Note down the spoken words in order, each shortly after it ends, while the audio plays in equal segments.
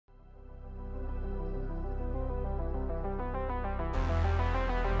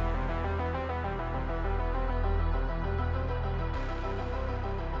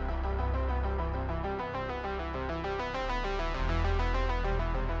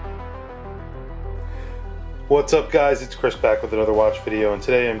What's up guys, it's Chris back with another watch video, and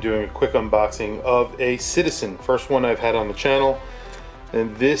today I'm doing a quick unboxing of a Citzen. First one I've had on the channel,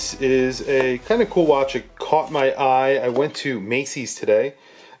 and this is a kind of cool watch. It caught my eye. I went to Macy's today,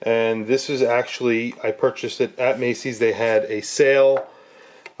 and this is actually, I purchased it at Macy's. They had a sale,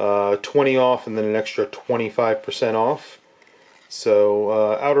 20 off and then an extra 25% off.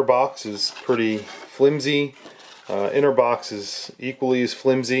 So outer box is pretty flimsy, inner box is equally as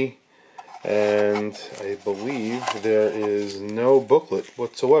flimsy. And I believe there is no booklet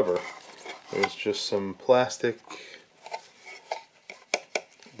whatsoever. There's just some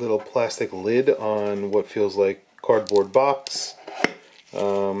little plastic lid on what feels like cardboard box.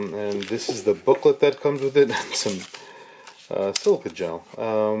 And this is the booklet that comes with it, and some silica gel.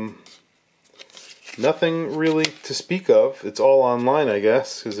 Nothing really to speak of. It's all online, I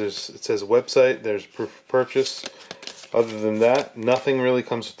guess, because it says website, there's proof of purchase. Other than that, nothing really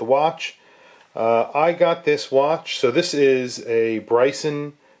comes with the watch. I got this watch. So this is a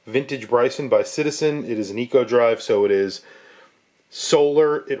Brycen, Vintage Brycen by Citzen. It is an eco drive, so it is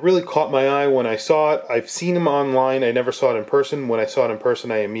solar. It really caught my eye when I saw it. I've seen them online. I never saw it in person. When I saw it in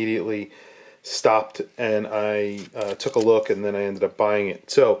person, I immediately stopped and I took a look, and then I ended up buying it.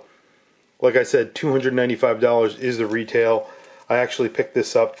 So, like I said, $295 is the retail. I actually picked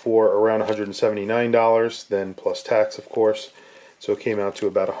this up for around $179, then plus tax, of course. So it came out to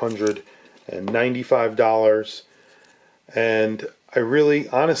about $195. And I really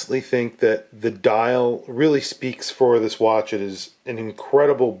honestly think that the dial really speaks for this watch. It is an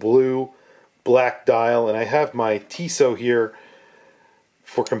incredible blue black dial, and I have my Tissot here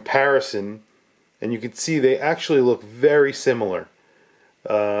for comparison, and you can see they actually look very similar.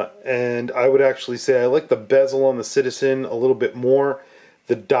 And I would actually say I like the bezel on the Citzen a little bit more.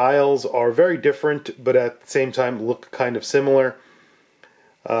 The dials are very different, but at the same time look kind of similar.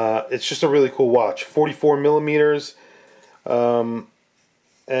 It's just a really cool watch. 44 millimeters, and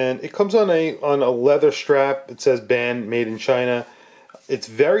it comes on a leather strap. It says band, made in China. It's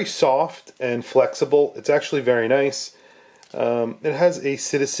very soft and flexible. It's actually very nice. It has a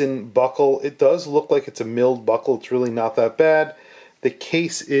Citzen buckle. It does look like it's a milled buckle. It's really not that bad. The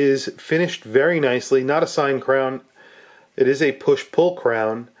case is finished very nicely. Not a sign crown. It is a push-pull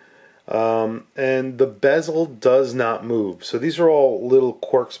crown. And the bezel does not move. So these are all little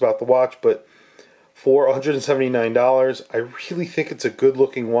quirks about the watch, but for $179, I really think it's a good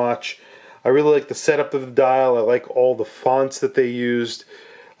looking watch. I really like the setup of the dial. I like all the fonts that they used.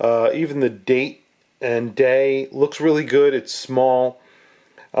 Even the date and day looks really good. It's small.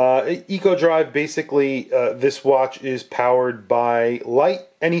 Eco Drive, basically, this watch is powered by light,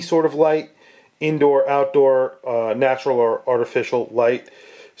 any sort of light, indoor, outdoor, natural or artificial light.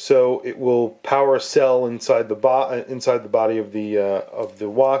 So it will power a cell inside the body of the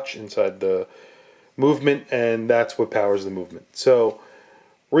watch, inside the movement, and that's what powers the movement. So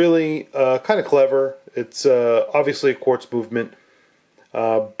really kind of clever. It's obviously a quartz movement,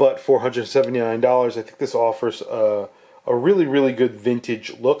 but for $179, I think this offers a really, really good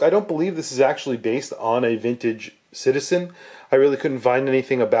vintage look. I don't believe this is actually based on a vintage Citzen. I really couldn't find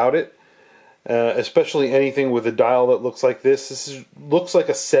anything about it. Especially anything with a dial that looks like this. This looks like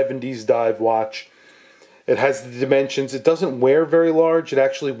a 70s dive watch. It has the dimensions. It doesn't wear very large. It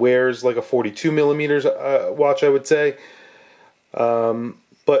actually wears like a 42 millimeters watch, I would say.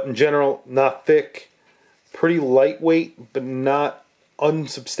 But in general, not thick. Pretty lightweight, but not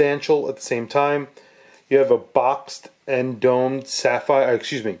unsubstantial at the same time. You have a boxed and domed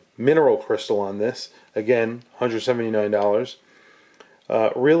mineral crystal on this. Again, $179.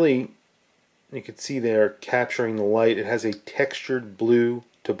 Really, you can see there capturing the light. It has a textured blue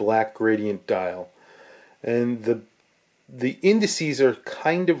to black gradient dial, and the indices are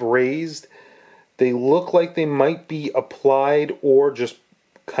kind of raised. They look like they might be applied or just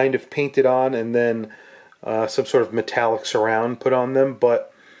kind of painted on, and then some sort of metallic surround put on them.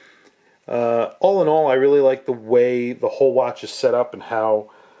 But all in all, I really like the way the whole watch is set up and how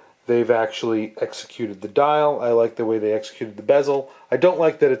they've actually executed the dial. I like the way they executed the bezel. I don't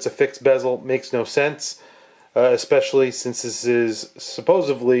like that it's a fixed bezel. Makes no sense, especially since this is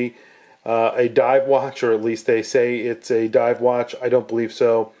supposedly a dive watch, or at least they say it's a dive watch. I don't believe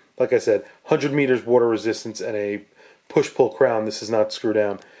so. Like I said, 100 meters water resistance and a push-pull crown. This is not screw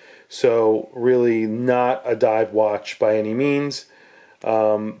down. So really not a dive watch by any means.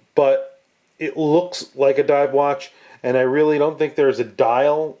 But it looks like a dive watch. And I really don't think there's a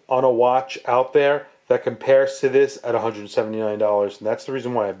dial on a watch out there that compares to this at $179. And that's the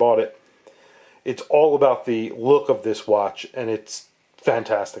reason why I bought it. It's all about the look of this watch, and it's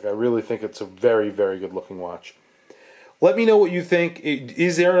fantastic. I really think it's a very, very good looking watch. Let me know what you think.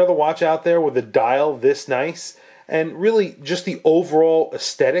 Is there another watch out there with a dial this nice? And really, just the overall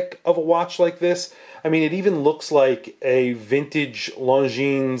aesthetic of a watch like this. I mean, it even looks like a vintage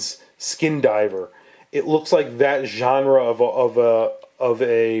Longines skin diver. It looks like that genre of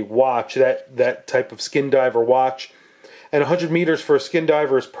a watch, that type of skin diver watch. And 100 meters for a skin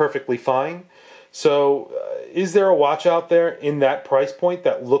diver is perfectly fine. So, is there a watch out there in that price point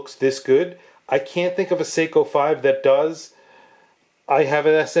that looks this good? I can't think of a Seiko 5 that does. I have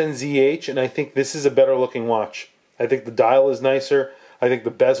an SNZH, and I think this is a better looking watch. I think the dial is nicer. I think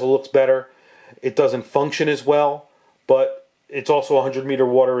the bezel looks better. It doesn't function as well, but it's also 100 meter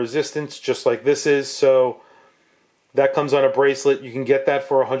water resistance, just like this is. So that comes on a bracelet. You can get that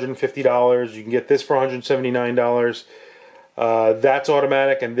for $150. You can get this for $179. That's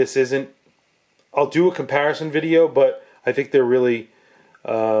automatic, and this isn't. I'll do a comparison video, but I think they're really.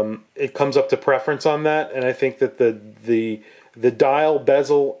 It comes up to preference on that, and I think that the dial,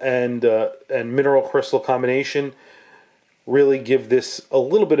 bezel, and mineral crystal combination really give this a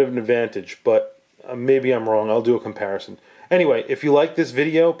little bit of an advantage, but maybe I'm wrong. I'll do a comparison. Anyway, if you like this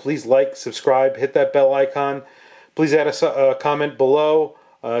video, please like, subscribe, hit that bell icon. Please add a comment below.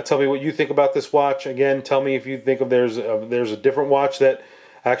 Tell me what you think about this watch. Again, tell me if you think there's a different watch that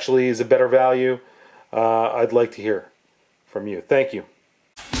actually is a better value. I'd like to hear from you. Thank you.